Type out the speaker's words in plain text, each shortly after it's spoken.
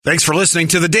Thanks for listening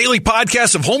to the daily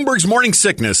podcast of Holmberg's Morning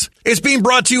Sickness. It's being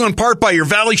brought to you in part by your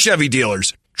Valley Chevy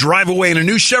dealers. Drive away in a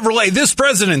new Chevrolet this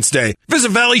President's Day.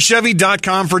 Visit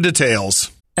valleychevy.com for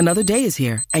details. Another day is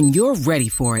here, and you're ready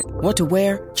for it. What to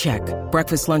wear? Check.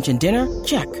 Breakfast, lunch, and dinner?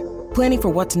 Check. Planning for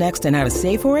what's next and how to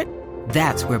save for it?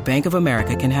 That's where Bank of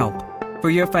America can help.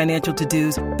 For your financial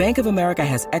to-dos, Bank of America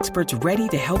has experts ready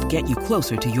to help get you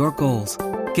closer to your goals.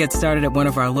 Get started at one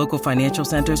of our local financial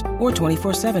centers or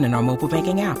 24/7 in our mobile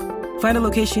banking app. Find a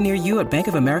location near you at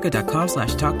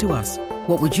bankofamerica.com/talktous.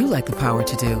 What would you like the power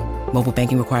to do? Mobile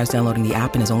banking requires downloading the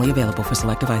app and is only available for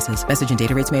select devices. Message and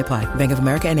data rates may apply. Bank of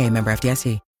America N.A., member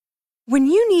FDIC. When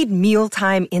you need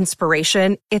mealtime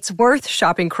inspiration, it's worth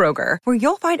shopping Kroger, where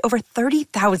you'll find over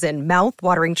 30,000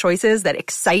 mouth-watering choices that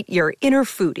excite your inner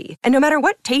foodie. And no matter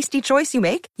what tasty choice you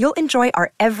make, you'll enjoy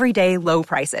our everyday low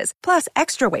prices, plus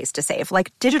extra ways to save,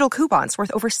 like digital coupons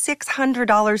worth over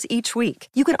 $600 each week.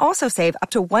 You can also save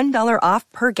up to $1 off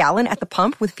per gallon at the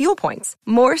pump with fuel points.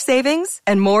 More savings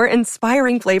and more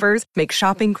inspiring flavors make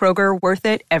shopping Kroger worth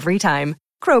it every time.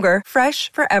 Kroger,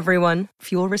 fresh for everyone.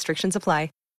 Fuel restrictions apply.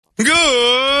 Good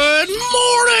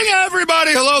morning,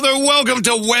 everybody. Hello there. Welcome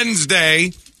to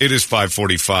Wednesday. It is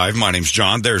 5:45. My name's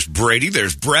John. There's Brady.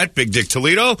 There's Brett. Big Dick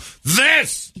Toledo.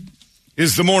 This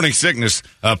is the Morning Sickness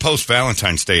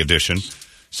post-Valentine's Day edition.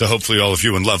 So hopefully all of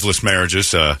you in loveless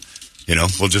marriages, will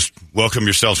just welcome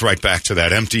yourselves right back to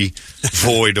that empty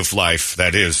void of life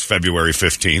that is February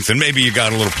 15th. And maybe you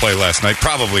got a little play last night.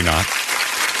 Probably not.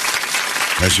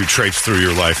 As you traipse through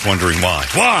your life wondering why.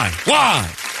 Why?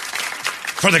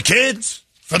 For the kids?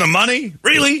 For the money?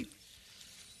 Really?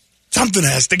 Something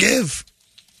has to give.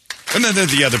 And then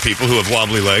there's the other people who have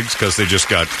wobbly legs because they just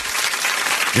got,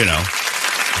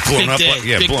 blown up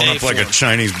like a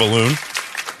Chinese balloon.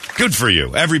 Good for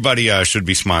you. Everybody should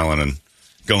be smiling and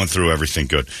going through everything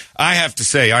good. I have to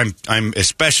say, I'm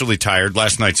especially tired.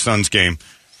 Last night's Suns game,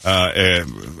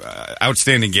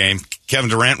 outstanding game.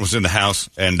 Kevin Durant was in the house,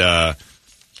 and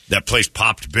that place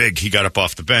popped big. He got up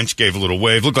off the bench, gave a little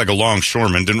wave, looked like a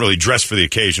longshoreman, didn't really dress for the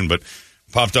occasion, but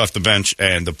popped off the bench,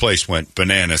 and the place went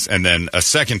bananas. And then a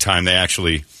second time, they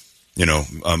actually,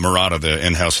 Murata, the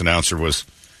in-house announcer, was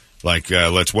like,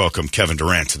 let's welcome Kevin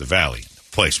Durant to the Valley.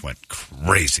 The place went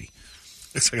crazy.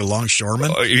 Looks like a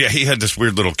longshoreman. Yeah, he had this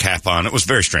weird little cap on. It was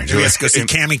very strange. Let's go see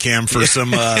Cam for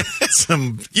some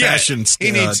fashion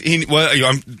stuff.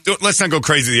 Let's not go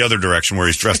crazy the other direction where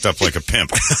he's dressed up like a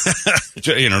pimp.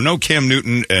 No Cam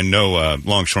Newton and no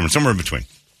longshoreman, somewhere in between.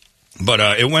 But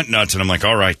it went nuts, and I'm like,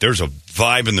 all right, there's a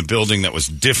vibe in the building that was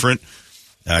different.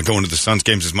 Going to the Suns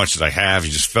games as much as I have,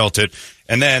 you just felt it.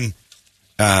 And then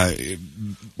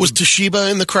was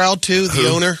Toshiba in the crowd too? The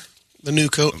owner. The new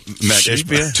coach, Matt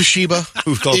Ishbia? Toshiba.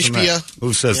 Who calls him that?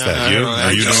 Who says that? You?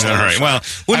 Are you just all right? Well,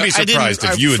 wouldn't be surprised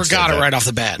if you had said that. I forgot it right off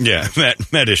the bat. Yeah,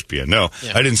 Matt Ishbia. No,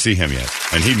 yeah. I didn't see him yet,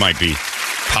 and he might be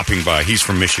popping by. He's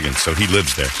from Michigan, so he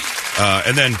lives there.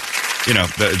 And then,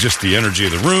 just the energy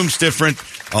of the room's different.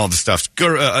 All the stuff's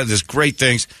good. There's great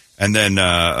things, and then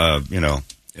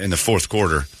in the fourth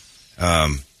quarter,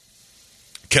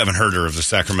 Kevin Huerter of the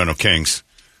Sacramento Kings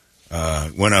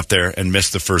went up there and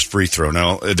missed the first free throw.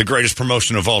 Now, the greatest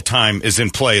promotion of all time is in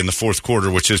play in the fourth quarter,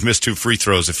 which is miss 2 free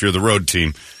throws if you're the road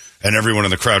team, and everyone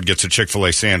in the crowd gets a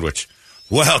Chick-fil-A sandwich.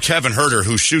 Well, Kevin Huerter,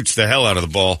 who shoots the hell out of the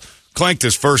ball, clanked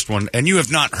his first one, and you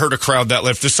have not heard a crowd that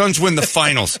loud. If the Suns win the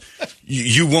finals,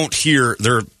 you won't hear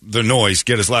the noise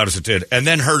get as loud as it did. And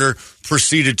then Huerter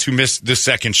proceeded to miss the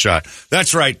second shot.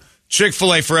 That's right,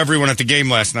 Chick-fil-A for everyone at the game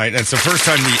last night, and it's the first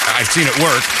time I've seen it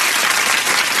work.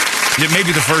 It may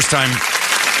be the first time,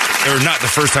 or not the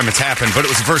first time it's happened, but it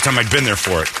was the first time I'd been there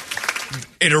for it.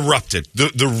 It erupted.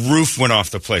 The roof went off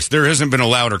the place. There hasn't been a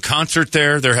louder concert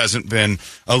there. There hasn't been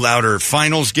a louder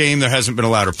finals game. There hasn't been a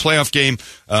louder playoff game.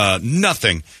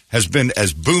 Nothing has been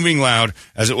as booming loud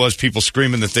as it was people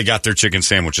screaming that they got their chicken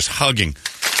sandwiches, hugging,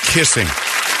 kissing.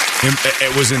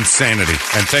 It was insanity.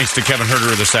 And thanks to Kevin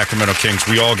Huerter of the Sacramento Kings,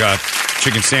 we all got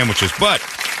chicken sandwiches. But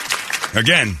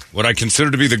again, what I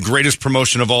consider to be the greatest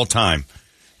promotion of all time.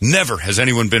 Never has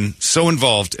anyone been so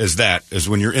involved as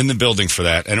when you're in the building for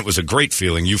that. And it was a great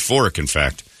feeling, euphoric, in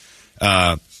fact.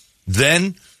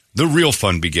 Then the real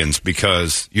fun begins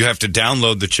because you have to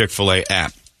download the Chick-fil-A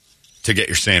app to get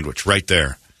your sandwich right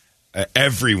there.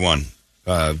 Everyone,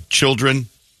 children,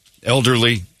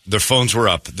 elderly, their phones were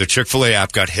up. The Chick-fil-A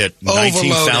app got hit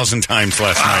 19,000 times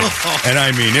last night. And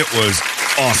I mean, it was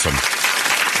awesome.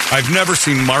 I've never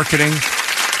seen marketing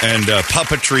and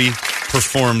puppetry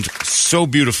performed so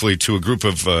beautifully to a group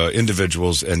of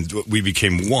individuals, and we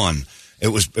became one. It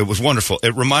was wonderful.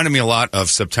 It reminded me a lot of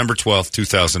September 12th,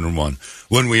 2001,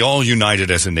 when we all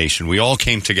united as a nation. We all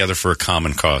came together for a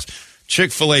common cause.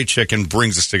 Chick-fil-A chicken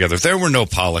brings us together. There were no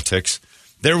politics.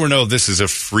 There were no, this is a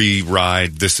free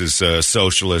ride, this is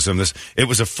socialism. It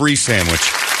was a free sandwich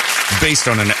based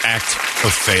on an act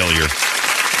of failure.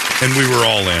 And we were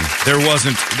all in. There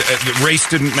wasn't, race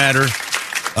didn't matter.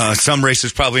 Some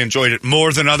races probably enjoyed it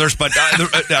more than others, but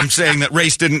I'm saying that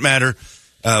race didn't matter.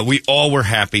 We all were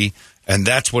happy, and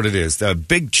that's what it is. The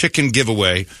big chicken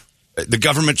giveaway. The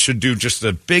government should do just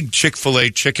a big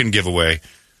Chick-fil-A chicken giveaway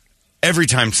every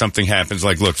time something happens.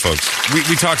 Like, look, folks,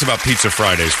 we talked about Pizza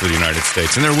Fridays for the United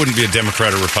States, and there wouldn't be a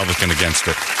Democrat or Republican against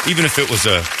it, even if it was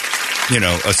a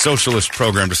socialist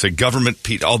program to say government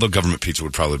pizza. Although government pizza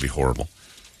would probably be horrible.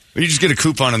 You just get a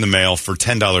coupon in the mail for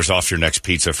 $10 off your next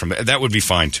pizza. That would be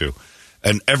fine, too.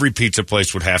 And every pizza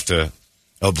place would have to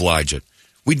oblige it.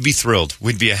 We'd be thrilled.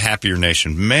 We'd be a happier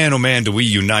nation. Man, oh, man, do we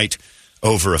unite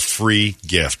over a free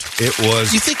gift. It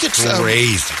was you think it's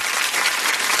crazy.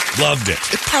 Loved it.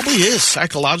 It probably is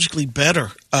psychologically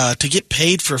better to get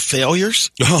paid for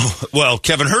failures. Oh, well,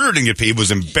 Kevin Huerter didn't get paid. He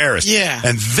was embarrassed. Yeah.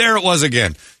 And there it was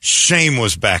again. Shame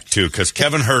was back, too, because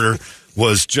Kevin Huerter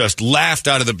was just laughed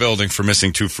out of the building for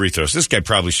missing 2 free throws. This guy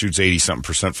probably shoots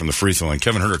 80-something% from the free throw line.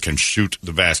 Kevin Huerter can shoot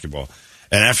the basketball.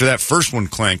 And after that first one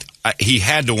clanked, he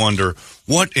had to wonder,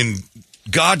 what in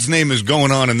God's name is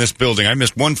going on in this building? I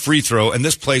missed 1 free throw, and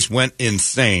this place went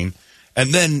insane.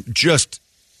 And then just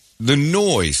the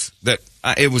noise that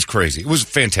it was crazy. It was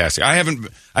fantastic. I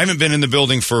haven't been in the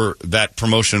building for that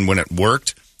promotion when it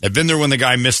worked. I've been there when the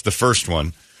guy missed the first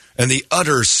one. And the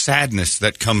utter sadness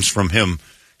that comes from him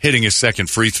hitting his second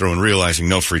free throw and realizing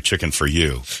no free chicken for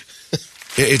you.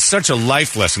 It's such a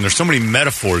life lesson. There's so many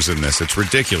metaphors in this. It's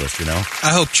ridiculous, you know?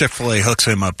 I hope Chick-fil-A hooks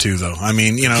him up, too, though. I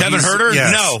mean, Kevin Huerter?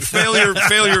 Yes. No.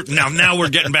 Failure. Now we're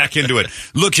getting back into it.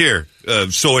 Look here,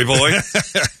 soy boy.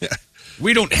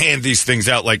 We don't hand these things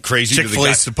out like crazy.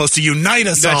 Chick-fil-A is supposed to unite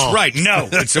us all. That's right. No,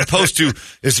 it's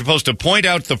supposed to point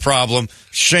out the problem,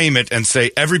 shame it, and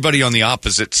say everybody on the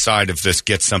opposite side of this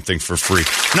gets something for free.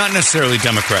 Not necessarily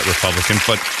Democrat, Republican,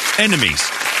 but enemies.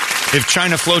 If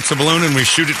China floats a balloon and we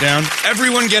shoot it down,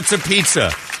 everyone gets a pizza.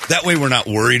 That way we're not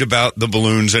worried about the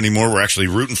balloons anymore. We're actually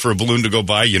rooting for a balloon to go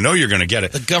by. You know you're going to get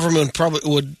it. The government probably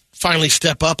would finally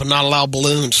step up and not allow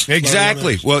balloons.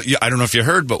 Exactly. Well, I don't know if you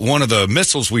heard, but one of the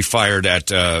missiles we fired at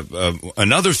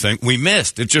another thing, we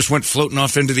missed. It just went floating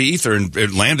off into the ether and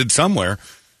it landed somewhere.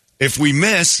 If we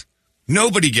miss,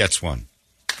 nobody gets one.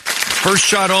 First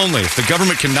shot only. If the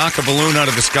government can knock a balloon out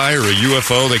of the sky or a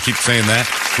UFO, they keep saying that,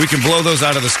 we can blow those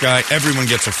out of the sky. Everyone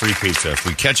gets a free pizza. If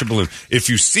we catch a balloon, if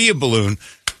you see a balloon,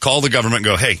 call the government and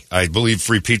go, hey, I believe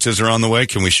free pizzas are on the way.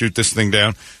 Can we shoot this thing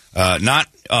down? Not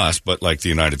us, but like the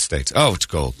United States. Oh, it's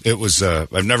gold. It was,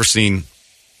 I've never seen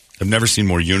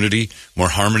more unity, more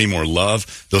harmony, more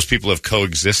love. Those people have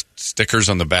coexist stickers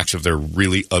on the backs of their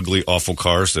really ugly, awful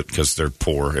cars because they're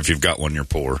poor. If you've got one, you're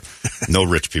poor. No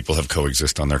rich people have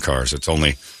coexist on their cars. It's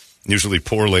only usually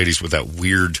poor ladies with that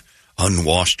weird,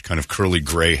 unwashed kind of curly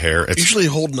gray hair. It's usually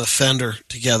holding a fender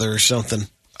together or something.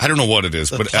 I don't know what it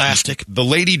is, but plastic. The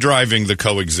lady driving the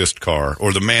coexist car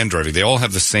or the man driving, they all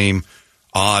have the same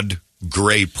odd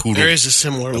gray poodle. There is a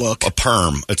similar look. A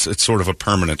perm. It's sort of a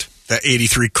permanent. That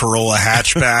 83 Corolla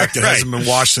hatchback that right. hasn't been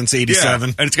washed since 87.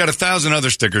 Yeah. And it's got 1,000 other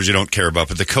stickers you don't care about,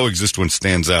 but the coexist one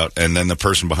stands out. And then the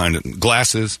person behind it,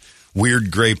 glasses,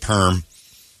 weird gray perm,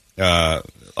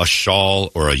 a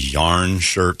shawl or a yarn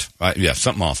shirt.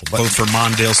 Something awful. Vote for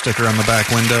Mondale sticker on the back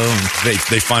window. And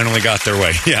they finally got their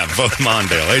way. Yeah, vote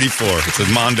Mondale, 84. It says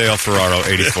Mondale Ferraro,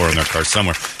 84 in their car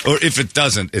somewhere. Or if it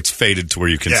doesn't, it's faded to where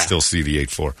you can still see the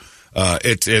 84.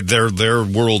 Their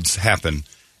worlds happen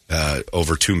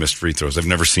over 2 missed free throws. I've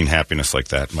never seen happiness like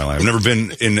that in my life.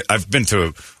 I've been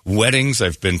to weddings.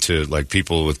 I've been to like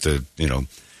people with the,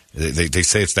 they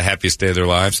say it's the happiest day of their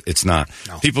lives. It's not.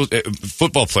 No.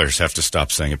 Football players have to stop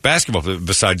saying it. Basketball,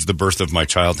 besides the birth of my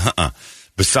child,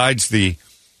 besides the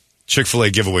Chick-fil-A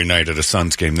giveaway night at a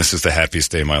Suns game, this is the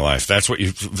happiest day of my life. That's what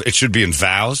it should be in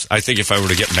vows. I think if I were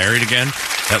to get married again,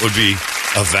 that would be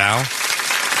a vow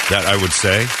that I would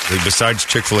say. Besides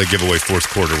Chick-fil-A giveaway fourth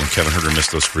quarter when Kevin Huerter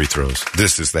missed those free throws,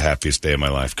 this is the happiest day of my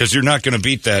life. Because you're not going to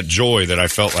beat that joy that I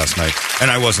felt last night. And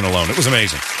I wasn't alone. It was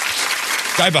amazing.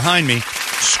 Guy behind me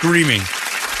screaming.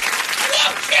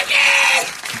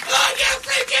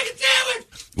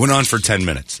 Went on for 10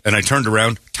 minutes. And I turned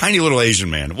around. Tiny little Asian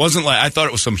man. It wasn't like I thought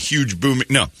it was some huge booming.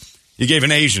 No. You gave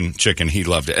an Asian chicken. He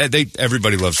loved it.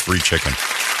 Everybody loves free chicken.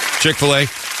 Chick-fil-A,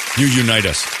 you unite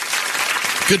us.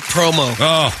 Good promo.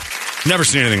 Oh, never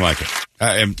seen anything like it.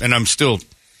 And I'm still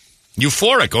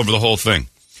euphoric over the whole thing.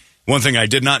 One thing I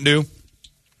did not do,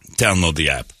 download the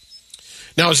app.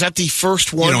 Now, is that the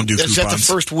first one? You don't do Is that the coupons.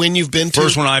 first win you've been to?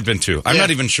 First one I've been to. I'm not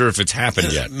even sure if it's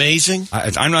happened yet. Amazing.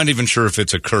 I'm not even sure if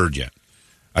it's occurred yet.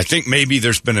 I think maybe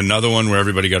there's been another one where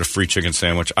everybody got a free chicken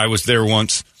sandwich. I was there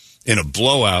once in a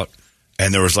blowout,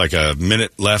 and there was like a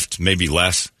minute left, maybe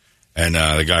less, and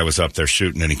the guy was up there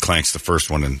shooting, and he clanks the first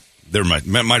one, and there might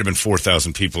have been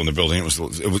 4,000 people in the building. It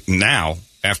was now,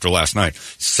 after last night,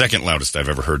 second loudest I've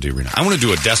ever heard the arena. I want to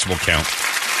do a decibel count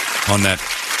on that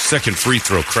second free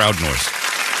throw crowd noise.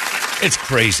 It's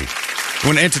crazy.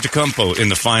 When Antetokounmpo in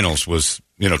the finals was,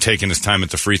 taking his time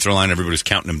at the free throw line, everybody was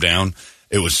counting him down.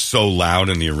 It was so loud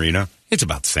in the arena. It's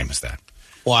about the same as that.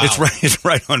 Wow. It's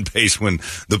right on pace when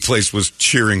the place was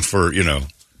cheering for,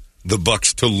 the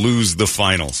Bucks to lose the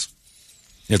finals.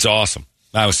 It's awesome.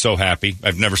 I was so happy.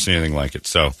 I've never seen anything like it.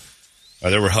 So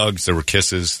there were hugs, there were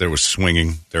kisses, there was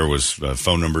swinging, there was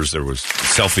phone numbers, there was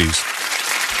selfies.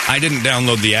 I didn't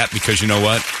download the app because you know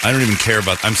what? I don't even care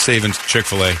about. I'm saving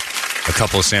Chick-fil-A a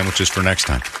couple of sandwiches for next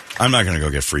time. I'm not going to go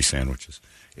get free sandwiches.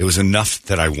 It was enough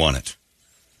that I won it.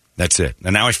 That's it.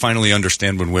 And now I finally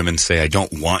understand when women say, I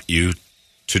don't want you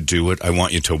to do it. I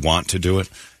want you to want to do it.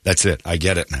 That's it. I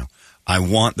get it now. I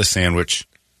want the sandwich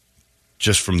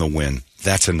just from the win.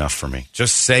 That's enough for me.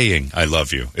 Just saying I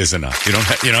love you is enough. You know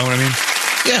what I mean?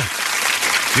 Yeah.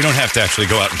 You don't have to actually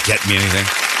go out and get me anything.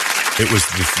 It was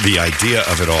the idea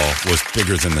of it all was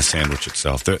bigger than the sandwich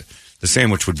itself. The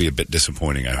sandwich would be a bit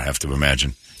disappointing, I have to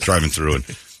imagine, driving through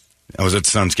it. I was at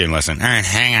the Suns game last night. All right,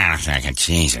 hang on a second.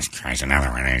 Jesus Christ, another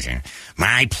one.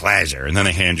 My pleasure. And then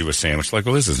they hand you a sandwich. Like,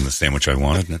 well, this isn't the sandwich I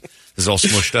wanted. This is all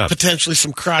smushed up. Potentially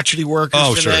some crotchety workers.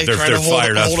 Oh, sure. Today, They're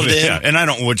fired up. Hold it in. Yeah. And I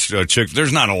don't know which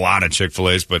there's not a lot of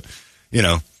Chick-fil-A's, but,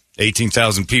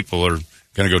 18,000 people are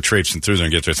going to go traipsing through there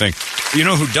and get their thing. You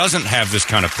know who doesn't have this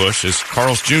kind of push is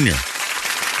Carl's Jr.,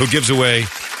 who gives away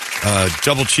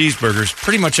double cheeseburgers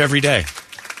pretty much every day.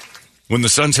 When the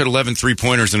Suns hit 11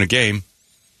 three-pointers in a game,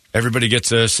 everybody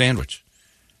gets a sandwich.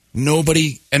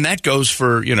 Nobody, and that goes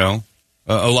for, a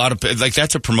lot of,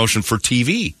 that's a promotion for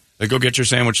TV. They go get your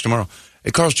sandwich tomorrow.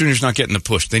 Hey, Carl's Jr.'s not getting the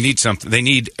push. They need something. They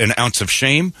need an ounce of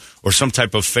shame or some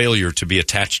type of failure to be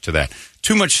attached to that.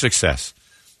 Too much success.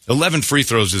 11 free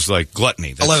throws is like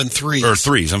gluttony. 11 threes. Or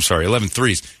threes, I'm sorry, 11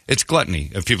 threes. It's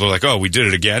gluttony. If people are like, oh, we did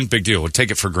it again, big deal. We'll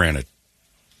take it for granted.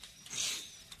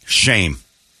 Shame.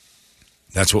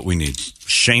 That's what we need.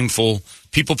 Shameful.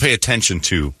 People pay attention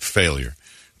to failure.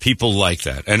 People like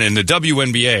that. And in the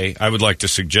WNBA, I would like to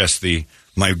suggest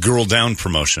my Girl Down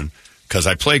promotion, because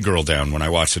I play Girl Down when I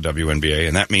watch the WNBA,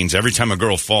 and that means every time a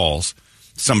girl falls,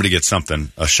 somebody gets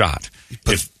a shot.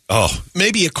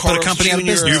 Maybe a Carl's company Jr. out of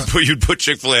business. You'd put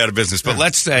Chick-fil-A out of business. But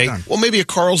let's say... Well, maybe a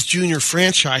Carl's Jr.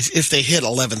 franchise if they hit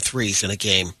 11 threes in a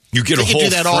game. You get a whole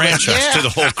franchise to the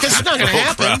whole crowd. It's not going to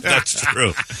happen. That's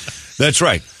true. That's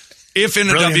right. If in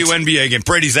a WNBA game,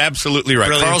 Brady's absolutely right.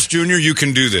 Brilliant. Carl's Jr., you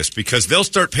can do this because they'll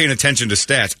start paying attention to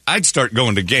stats. I'd start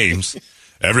going to games.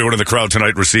 Everyone in the crowd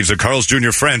tonight receives a Carl's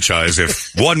Jr. franchise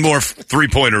if one more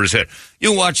three-pointer is hit.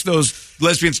 You'll watch those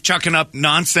lesbians chucking up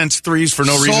nonsense threes for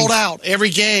no reason. Sold out every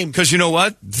game. Because you know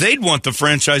what? They'd want the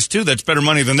franchise, too. That's better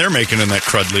money than they're making in that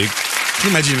crud league.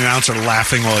 Can you imagine an announcer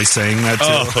laughing while he's saying that, too?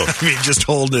 Oh. I mean, just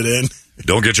holding it in.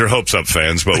 Don't get your hopes up,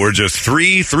 fans, but we're just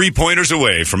three-pointers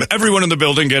away from everyone in the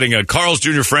building getting a Carl's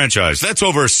Jr. franchise. That's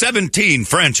over 17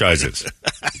 franchises.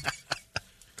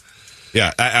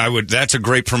 Yeah, I would. That's a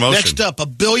great promotion. Next up,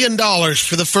 $1 billion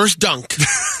for the first dunk.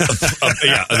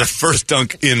 The first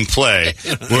dunk in play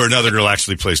where another girl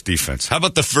actually plays defense. How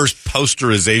about the first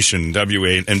posterization in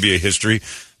WNBA history?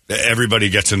 Everybody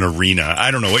gets an arena.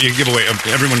 I don't know what you give away.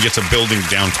 Everyone gets a building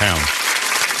downtown.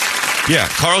 Yeah,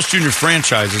 Carl's Jr.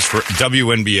 franchises for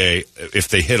WNBA if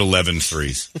they hit 11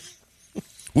 threes.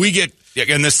 We get,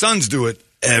 and the Suns do it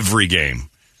every game.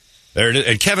 There it is.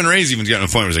 And Kevin Ray's even getting a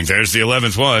point where he's like, there's the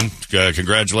 11th one.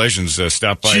 Congratulations.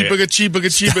 Stop by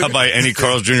Stop by any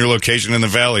Carl's Jr. location in the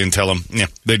Valley and tell them, yeah,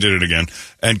 they did it again.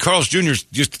 And Carl's Jr.'s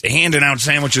just handing out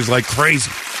sandwiches like crazy.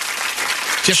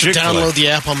 You have to download the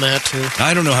app on that, too.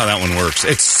 I don't know how that one works.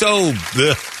 It's so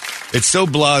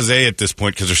blasé at this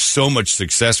point because there's so much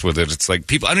success with it. It's like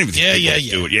people, I don't even think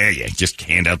people do it. Yeah. Just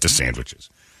hand out the sandwiches.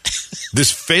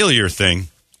 This failure thing,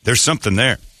 there's something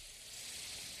there.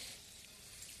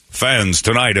 Fans,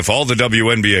 tonight, if all the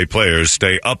WNBA players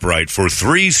stay upright for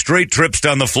 3 straight trips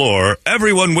down the floor,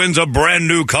 everyone wins a brand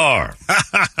new car.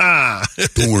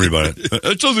 Don't worry about it.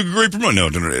 That sounds like a great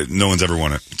promotion. No one's ever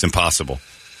won it. It's impossible.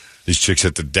 These chicks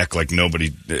hit the deck like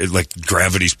nobody, like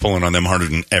gravity's pulling on them harder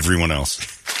than everyone else.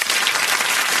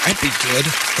 That'd be good.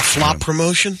 The flop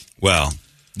promotion? Well,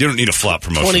 you don't need a flop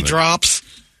promotion. 20 drops.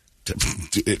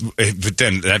 But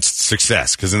then that's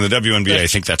success, because in the WNBA, I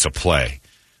think that's a play.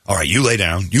 All right, you lay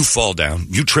down, you fall down,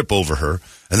 you trip over her,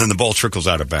 and then the ball trickles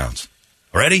out of bounds.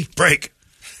 Ready? Break.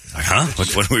 Like, huh?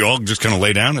 Like, what, we all just kind of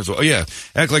lay down? Oh, yeah.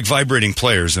 Act like vibrating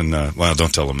players, and, well,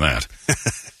 don't tell them that.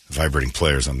 Vibrating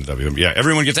players on the WNBA. Yeah,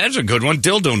 everyone gets, that's a good one.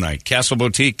 Dildo night. Castle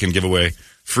Boutique can give away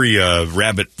free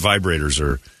rabbit vibrators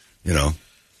or,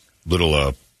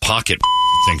 little pocket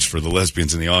things for the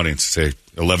lesbians in the audience. Say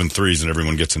 11 threes and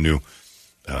everyone gets a new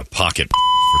pocket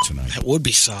for tonight. That would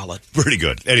be solid. Pretty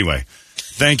good. Anyway,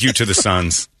 thank you to the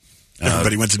Suns.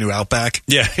 Everybody went to New Outback.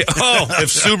 Yeah. Oh,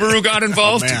 if Subaru got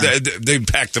involved, they'd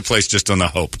pack the place just on the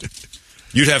hope.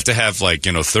 You'd have to have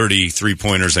 30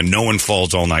 3-pointers and no one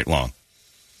falls all night long.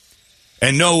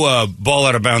 And no ball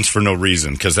out of bounds for no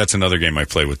reason, because that's another game I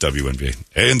play with WNBA.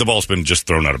 And the ball's been just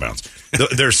thrown out of bounds.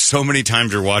 There's so many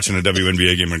times you're watching a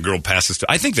WNBA game and a girl passes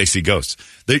I think they see ghosts.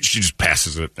 She just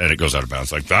passes it and it goes out of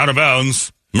bounds. Like, out of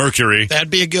bounds, Mercury. That'd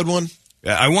be a good one.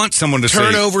 I want someone to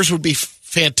Turnovers would be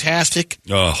fantastic.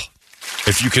 Oh,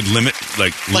 if you could limit,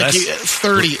 less.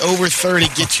 30, over 30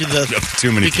 gets you the...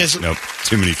 Too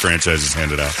many franchises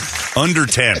handed out. Under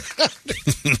 10.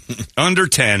 Under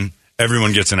 10.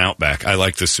 Everyone gets an Outback. I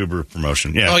like the Subaru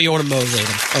promotion. Yeah. Oh, you want to motivate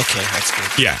them? Okay, that's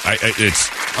good. Yeah, it's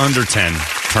under 10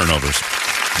 turnovers.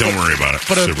 Don't worry about it.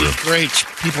 But it would be great.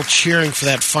 People cheering for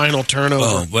that final turnover.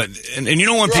 Oh, but and you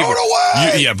don't want people.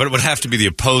 Yeah, but it would have to be the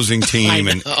opposing team,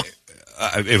 and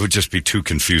it would just be too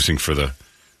confusing for the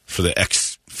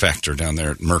X factor down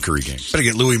there at Mercury Games. Better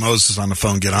get Louis Moses on the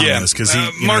phone. Get on this, because he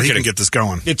can get this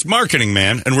going. It's marketing,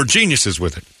 man, and we're geniuses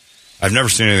with it. I've never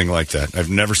seen anything like that.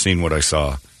 I've never seen what I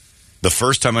saw. The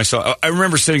first time I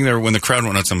remember sitting there when the crowd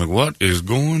went nuts. I'm like, what is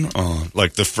going on?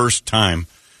 Like, the first time,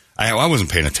 I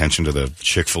wasn't paying attention to the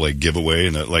Chick-fil-A giveaway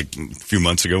a few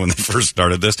months ago when they first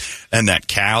started this. And that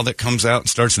cow that comes out and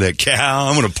starts, that cow,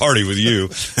 I'm going to party with you.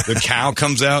 The cow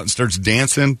comes out and starts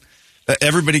dancing.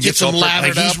 Everybody gets all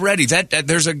lathered up. He's ready.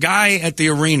 There's a guy at the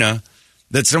arena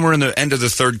that somewhere in the end of the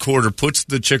third quarter puts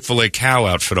the Chick-fil-A cow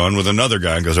outfit on with another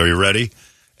guy and goes, are you ready?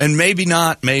 And maybe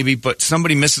not, but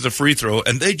somebody misses a free throw,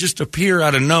 and they just appear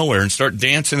out of nowhere and start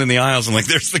dancing in the aisles. And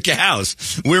there's the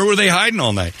cows. Where were they hiding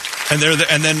all night? And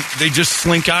then they just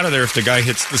slink out of there if the guy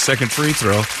hits the second free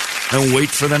throw and wait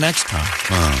for the next time.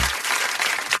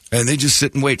 And they just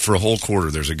sit and wait for a whole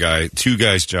quarter. There's two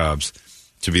guys' jobs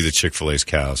to be the Chick-fil-A's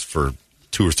cows for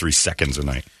 2 or 3 seconds a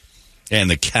night.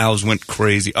 And the cows went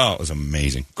crazy. Oh, it was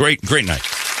amazing. Great night.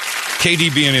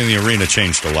 KD being in the arena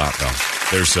changed a lot, though.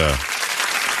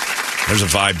 There's a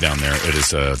vibe down there. It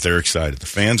is. They're excited. The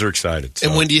fans are excited. So.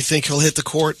 And when do you think he'll hit the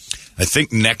court? I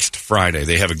think next Friday.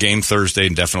 They have a game Thursday,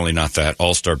 and definitely not that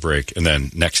All-Star break. And then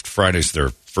next Friday's their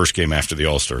first game after the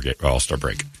All-Star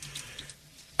break.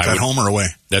 Is that home or away?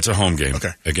 That's a home game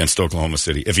against Oklahoma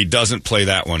City. If he doesn't play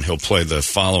that one, he'll play the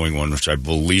following one, which I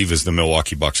believe is the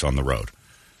Milwaukee Bucks on the road.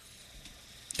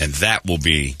 And that will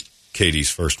be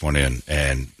KD's first one in.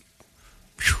 And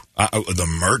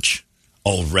the merch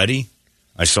already...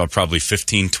 I saw probably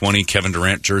 15, 20 Kevin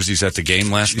Durant jerseys at the game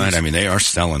last night. I mean, they are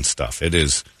selling stuff. It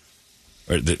is.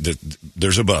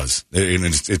 There's a buzz.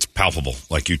 It's palpable.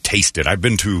 Like, you taste it. I've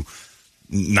been to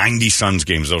 90 Suns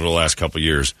games over the last couple of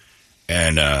years.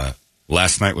 And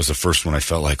last night was the first one I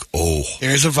felt like, oh.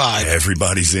 There's a vibe.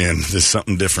 Everybody's in. There's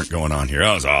something different going on here.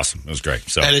 That was awesome. It was great.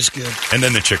 So that is good. And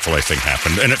then the Chick-fil-A thing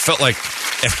happened. And it felt like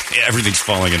everything's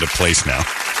falling into place now.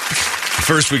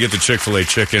 First we get the Chick-fil-A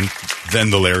chicken, then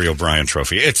the Larry O'Brien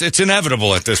trophy. It's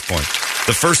inevitable at this point.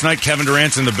 The first night Kevin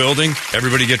Durant's in the building,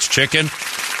 everybody gets chicken.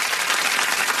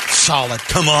 Solid.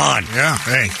 Come on. Yeah,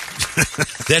 hey.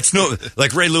 That's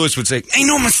like Ray Lewis would say, ain't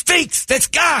no mistakes. That's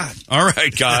God. All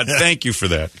right, God, thank you for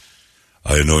that.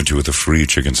 I anoint you with a free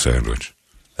chicken sandwich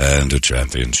and a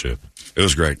championship. It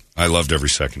was great. I loved every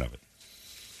second of it.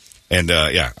 And,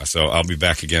 so I'll be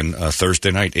back again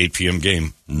Thursday night, 8 p.m.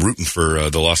 game, rooting for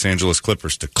the Los Angeles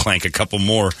Clippers to clank a couple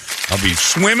more. I'll be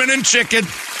swimming in chicken.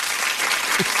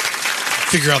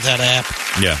 Figure out that app.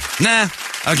 Yeah. Nah.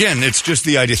 Again, it's just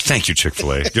the idea. Thank you,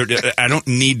 Chick-fil-A. I don't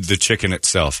need the chicken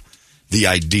itself. The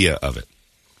idea of it.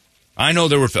 I know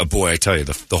there were, I tell you,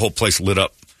 the whole place lit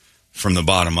up from the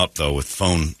bottom up, though, with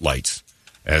phone lights.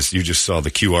 As you just saw the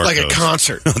QR codes. Like a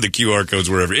concert. The QR codes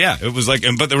wherever. Yeah, it was like,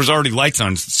 but there was already lights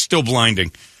on, still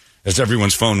blinding, as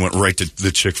everyone's phone went right to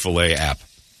the Chick-fil-A app.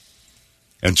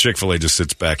 And Chick-fil-A just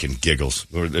sits back and giggles.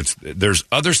 There's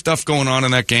other stuff going on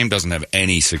in that game, doesn't have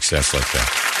any success like that.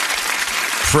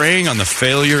 Preying on the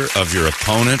failure of your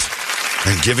opponent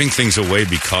and giving things away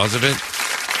because of it,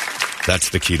 that's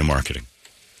the key to marketing.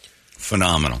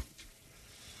 Phenomenal.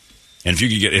 And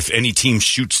if any team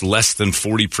shoots less than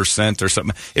 40% or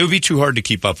something, it would be too hard to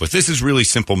keep up with. This is really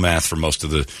simple math for most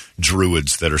of the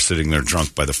druids that are sitting there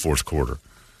drunk by the fourth quarter.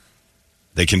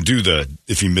 They can do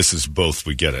if he misses both,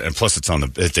 we get it. And plus,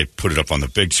 they put it up on the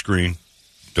big screen.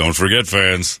 Don't forget,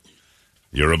 fans,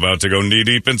 you're about to go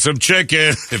knee-deep in some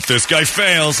chicken if this guy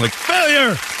fails. Like,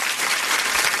 failure!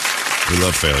 We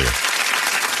love failure.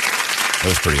 That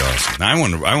was pretty awesome. Now,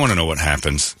 I want to know what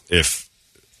happens if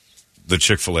the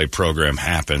Chick-fil-A program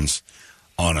happens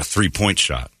on a 3-point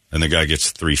shot and the guy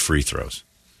gets 3 free throws.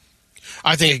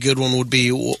 I think a good one would be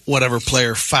whatever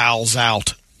player fouls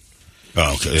out.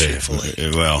 Oh, okay.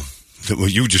 Chick-fil-A. Well,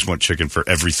 you just want chicken for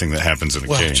everything that happens in a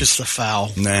game. Well, just the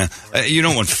foul. Nah, you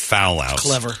don't want foul outs.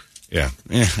 Clever. Yeah,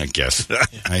 I guess.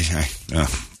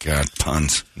 Oh, God,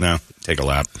 puns. No, take a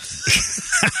lap.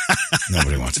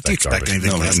 Nobody wants that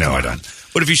garbage. No, I don't.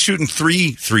 But if he's shooting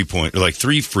 3 free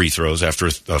throws after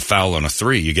a foul on a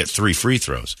 3, you get 3 free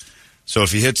throws. So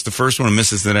if he hits the first one and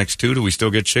misses the next 2, do we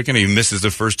still get chicken? If he misses the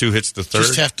first 2, hits the third?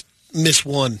 Just have to miss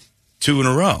 1. 2 in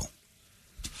a row.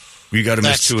 You got to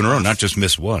miss 2 in a row, not just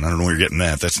miss 1. I don't know where you're getting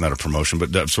that. That's not a promotion,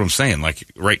 but that's what I'm saying. Like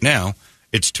right now,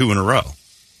 it's 2 in a row.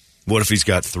 What if he's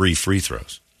got 3 free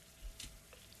throws?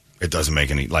 It doesn't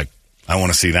make any, I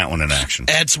want to see that one in action.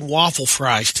 Add some waffle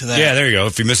fries to that. Yeah, there you go.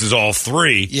 If he misses all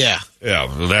 3. Yeah. Yeah,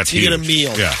 well, that's huge. You get a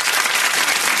meal. Yeah.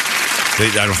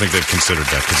 I don't think they've considered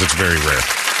that because it's very rare.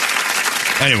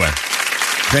 Anyway,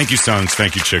 thank you, Sons.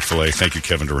 Thank you, Chick-fil-A. Thank you,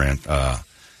 Kevin Durant. A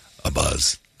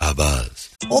buzz.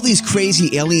 All these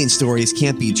crazy alien stories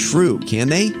can't be true, can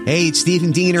they? Hey, it's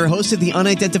Stephen Diener, host of the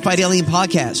Unidentified Alien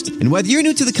Podcast. And whether you're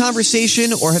new to the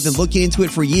conversation or have been looking into it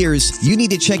for years, you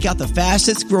need to check out the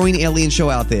fastest growing alien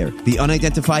show out there, the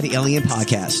Unidentified Alien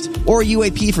Podcast, or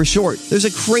UAP for short. There's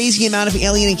a crazy amount of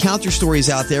alien encounter stories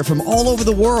out there from all over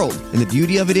the world. And the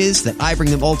beauty of it is that I bring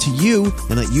them all to you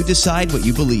and let you decide what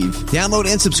you believe. Download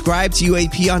and subscribe to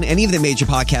UAP on any of the major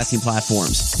podcasting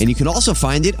platforms. And you can also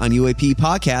find it on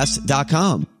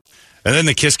UAPpodcast.com. And then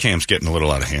the kiss cam's getting a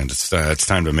little out of hand. It's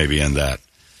time to maybe end that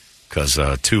because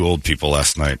 2 old people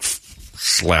last night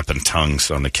slapping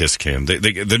tongues on the kiss cam.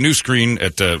 The new screen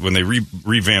when they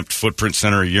revamped Footprint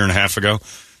Center a year and a half ago,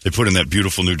 they put in that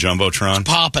beautiful new Jumbotron. It's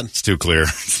popping. It's too clear.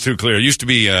 It used to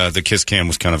be the kiss cam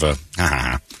was kind of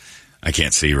I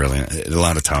can't see really. A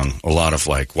lot of tongue. A lot of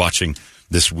watching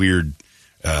this weird,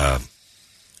 I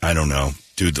don't know,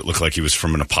 dude that looked like he was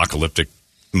from an apocalyptic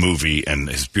movie and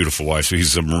his beautiful wife. So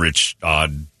he's some rich,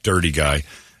 odd, dirty guy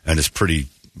and his pretty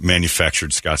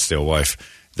manufactured Scottsdale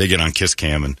wife. They get on kiss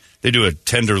cam and they do a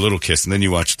tender little kiss. And then you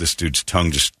watch this dude's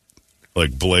tongue just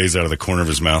blaze out of the corner of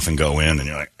his mouth and go in. And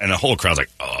you're and the whole crowd's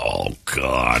like, oh,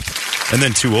 God. And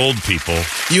then 2 old people.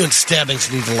 You and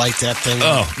Stebbings need to light that thing.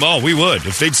 Oh, we would.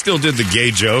 If they still did the gay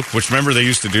joke, which remember they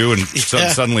used to do. And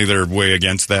suddenly they're way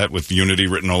against that with unity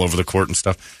written all over the court and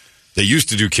stuff. They used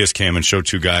to do kiss cam and show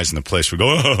 2 guys in the place. We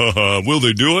go, will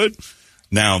they do it?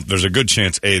 Now, there's a good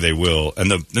chance, A, they will.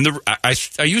 And I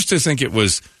used to think it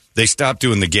was they stopped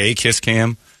doing the gay kiss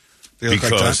cam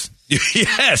because...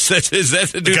 Yes, is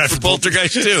that the dude from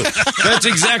Poltergeist too? That's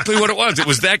exactly what it was. It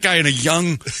was that guy and a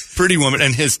young, pretty woman,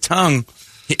 and his tongue,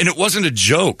 and it wasn't a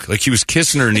joke. He was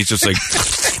kissing her, and he's just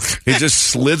he just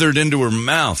slithered into her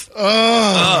mouth.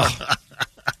 Oh.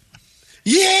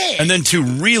 Yeah. And then 2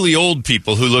 really old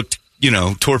people who looked,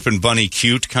 Torp and Bunny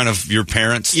cute, kind of your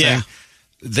parents thing.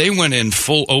 They went in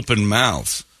full open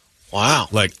mouths. Wow.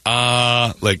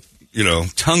 tongue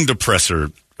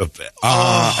depressor.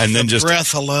 And then just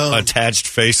breath alone. Attached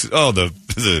faces. Oh,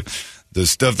 the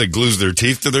stuff that glues their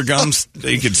teeth to their gums.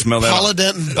 You can smell that.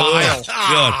 Polydent and bile.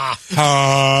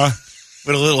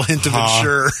 With a little hint of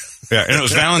sure. Yeah, and it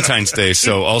was Valentine's Day,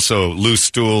 so also loose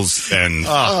stools and...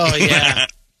 Oh, yeah.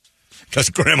 Because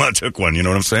Grandma took one, you know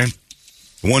what I'm saying?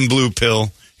 1 blue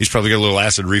pill. He's probably got a little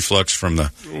acid reflux from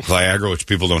the Viagra, which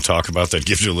people don't talk about. That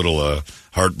gives you a little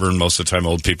heartburn most of the time,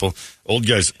 old people. Old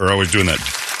guys are always doing that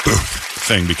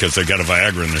thing because they got a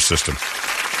Viagra in their system.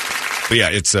 But yeah,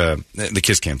 it's the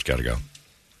kiss cam's got to go.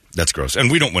 That's gross.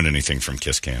 And we don't win anything from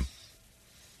kiss cam.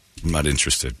 I'm not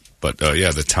interested. But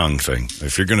the tongue thing.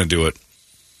 If you're going to do it,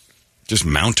 just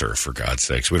mount her, for God's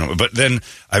sakes. We don't. But then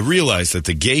I realized that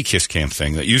the gay kiss cam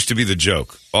thing, that used to be the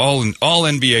joke. All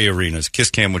NBA arenas, kiss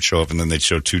cam would show up, and then they'd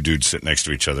show 2 dudes sit next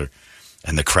to each other,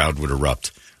 and the crowd would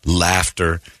erupt.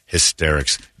 Laughter,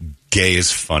 hysterics, gay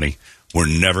is funny. We're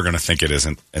never going to think it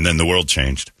isn't. And then the world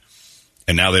changed.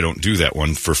 And now they don't do that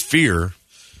one for fear,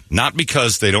 not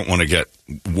because they don't want to get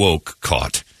woke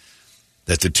caught,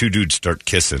 that the 2 dudes start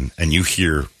kissing, and you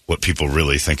hear what people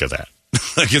really think of that.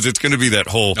 Because it's going to be that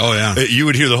whole. Oh, yeah. You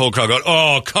would hear the whole crowd go,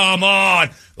 "Oh, come on!"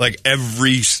 Like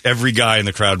every guy in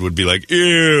the crowd would be like,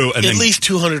 "Ew!" And at least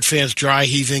 200 fans dry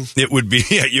heaving. It would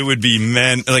be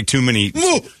men, like too many,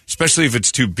 especially if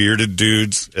it's two bearded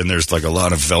dudes and there's like a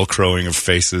lot of velcroing of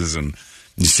faces and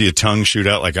you see a tongue shoot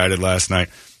out like I did last night.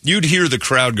 You'd hear the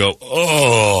crowd go,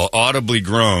 "Oh," audibly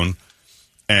groan,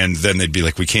 and then they'd be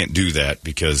like, "We can't do that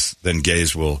because then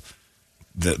gays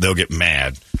they'll get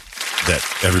mad that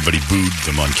everybody booed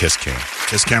them on Kiss Cam."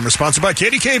 Kiss Cam is sponsored by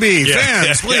KDKB.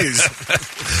 Fans, please.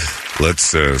 Let's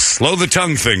slow the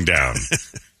tongue thing down.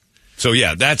 So,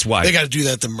 yeah, that's why. They got to do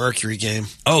that at the Mercury game.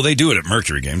 Oh, they do it at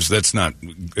Mercury games. That's not,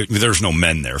 there's no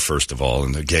men there, first of all,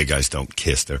 and the gay guys don't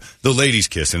kiss there. The ladies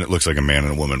kiss, and it looks like a man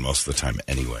and a woman most of the time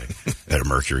anyway at a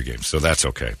Mercury game. So that's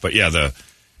okay. But, yeah,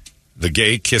 the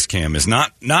gay Kiss Cam is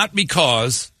not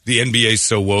because the NBA's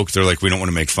so woke, they're like, we don't want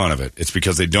to make fun of it. It's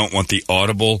because they don't want the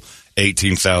audible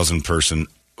 18,000 person,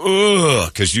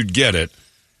 because you'd get it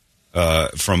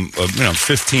from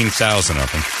 15,000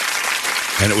 of them.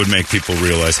 And it would make people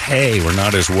realize, hey, we're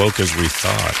not as woke as we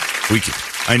thought.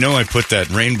 I know I put that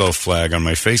rainbow flag on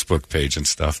my Facebook page and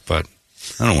stuff, but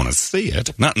I don't want to see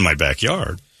it. Not in my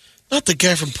backyard. Not the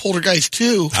guy from Poltergeist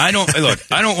 2. I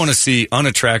don't want to see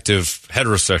unattractive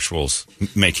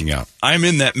heterosexuals making out. I'm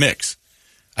in that mix.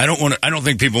 I don't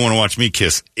think people want to watch me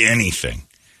kiss anything.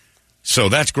 So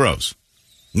that's gross.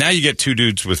 Now you get two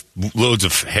dudes with loads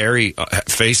of hairy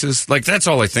faces. Like, that's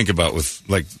all I think about with,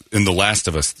 like, in The Last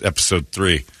of Us, episode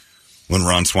 3, when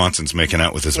Ron Swanson's making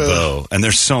out with his beau. And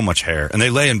there's so much hair. And they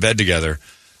lay in bed together,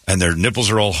 and their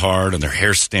nipples are all hard, and their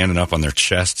hair's standing up on their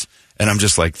chests. And I'm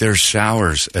just like, there's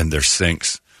showers and there's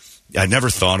sinks. I never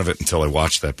thought of it until I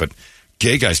watched that. But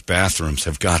gay guys' bathrooms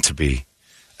have got to be.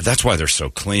 That's why they're so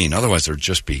clean. Otherwise, there'd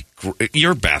just be.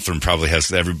 Your bathroom probably has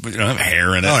hair in it.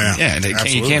 Oh, yeah. Yeah,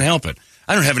 and you can't help it.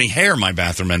 I don't have any hair. My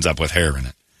bathroom ends up with hair in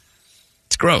it.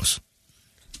 It's gross.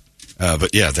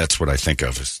 But, yeah, that's what I think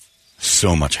of is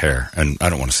so much hair. And I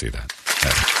don't want to see that.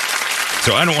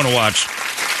 So I don't want to watch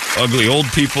ugly old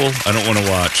people. I don't want to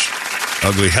watch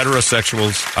ugly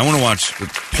heterosexuals. I want to watch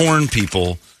porn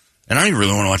people. And I don't even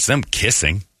really want to watch them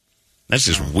kissing. That's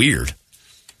just weird.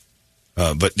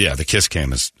 But, yeah, the Kiss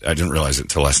Cam is, I didn't realize it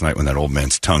until last night when that old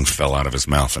man's tongue fell out of his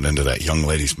mouth and into that young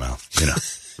lady's mouth. You know.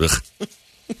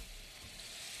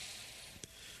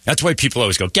 That's why people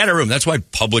always go, get a room. That's why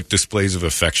public displays of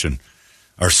affection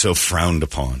are so frowned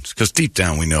upon. Because deep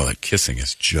down we know that kissing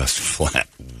is just flat.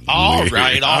 All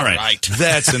right.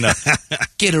 That's enough.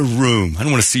 Get a room. I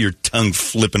don't want to see your tongue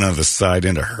flipping out of the side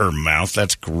into her mouth.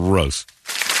 That's gross.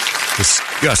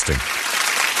 Disgusting.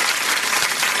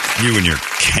 You and your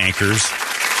cankers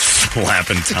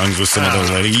slapping tongues with some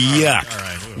other lady. Yuck. All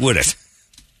right. Would it?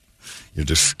 You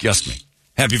disgust me.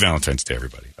 Happy Valentine's Day,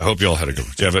 everybody. I hope you all had a good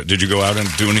one. Did you go out and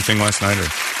do anything last night? Or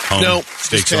home? No.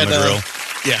 Steaks on the grill?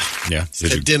 Yeah. Yeah.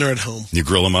 Did you dinner at home. You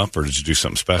grill them up, or did you do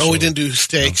something special? Oh, we didn't do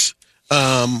steaks.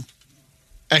 No.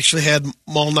 Actually had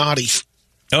Malnati's.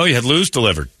 Oh, you had Lou's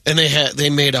delivered. And they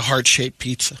made a heart-shaped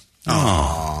pizza.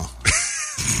 Oh.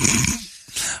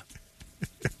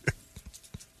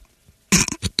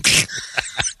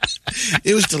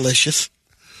 It was delicious.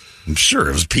 I'm sure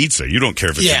it was pizza. You don't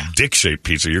care if it's a dick-shaped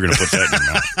pizza. You're going to put that in your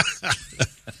mouth.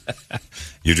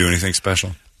 You do anything special?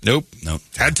 Nope.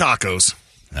 Had tacos.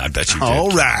 I bet you did.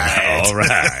 All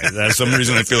right. That's some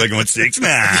reason I feel like I went 6'9". All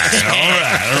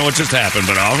right. I don't know what just happened,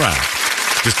 but all right.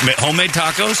 Just homemade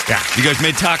tacos? Yeah. You guys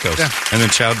made tacos? Yeah. And then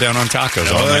chowed down on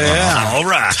tacos all night long. All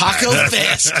right. Taco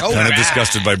fest. Kind of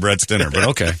disgusted by Brett's dinner, but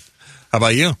okay. How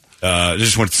about you? I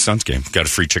just went to the Suns game. Got a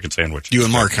free chicken sandwich. You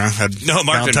and Mark, huh? No,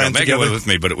 Mark didn't go. Megan went with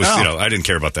me, but it was, I didn't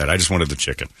care about that. I just wanted the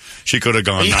chicken. She could have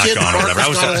gone, not gone, or whatever. Mark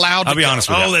was not allowed to I'll be honest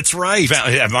with you. Oh, that's right.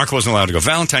 Mark wasn't allowed to go.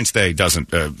 Valentine's Day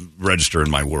doesn't register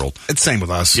in my world. It's same with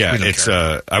us. Yeah, it's.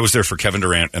 I was there for Kevin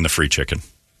Durant and the free chicken.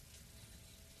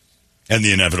 And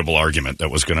the inevitable argument that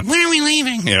was going to, when are we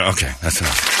leaving? Yeah, okay, that's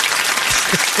enough.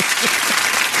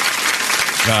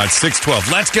 It's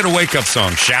 6:12. Let's get a wake-up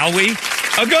song, shall we?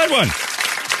 A good one.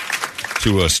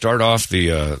 To start off the,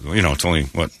 it's only,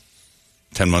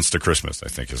 10 months to Christmas, I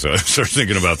think. So I start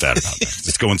thinking about that.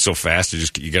 It's going so fast,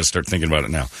 you got to start thinking about it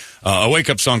now. A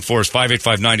wake-up song for us,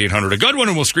 585-9800. A good one,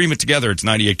 and we'll scream it together. It's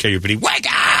 98 KUPD. Wake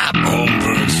up!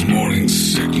 Holmberg's Morning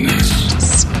Sickness.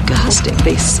 Disgusting.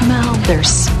 They smell, they're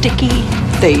sticky,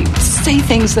 they say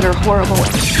things that are horrible.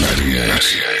 98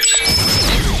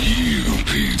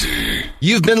 KUPD.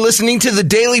 You've been listening to the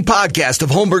daily podcast of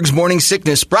Holmberg's Morning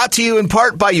Sickness, brought to you in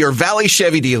part by your Valley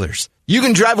Chevy dealers. You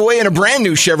can drive away in a brand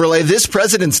new Chevrolet this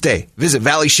President's Day. Visit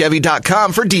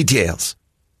valleychevy.com for details.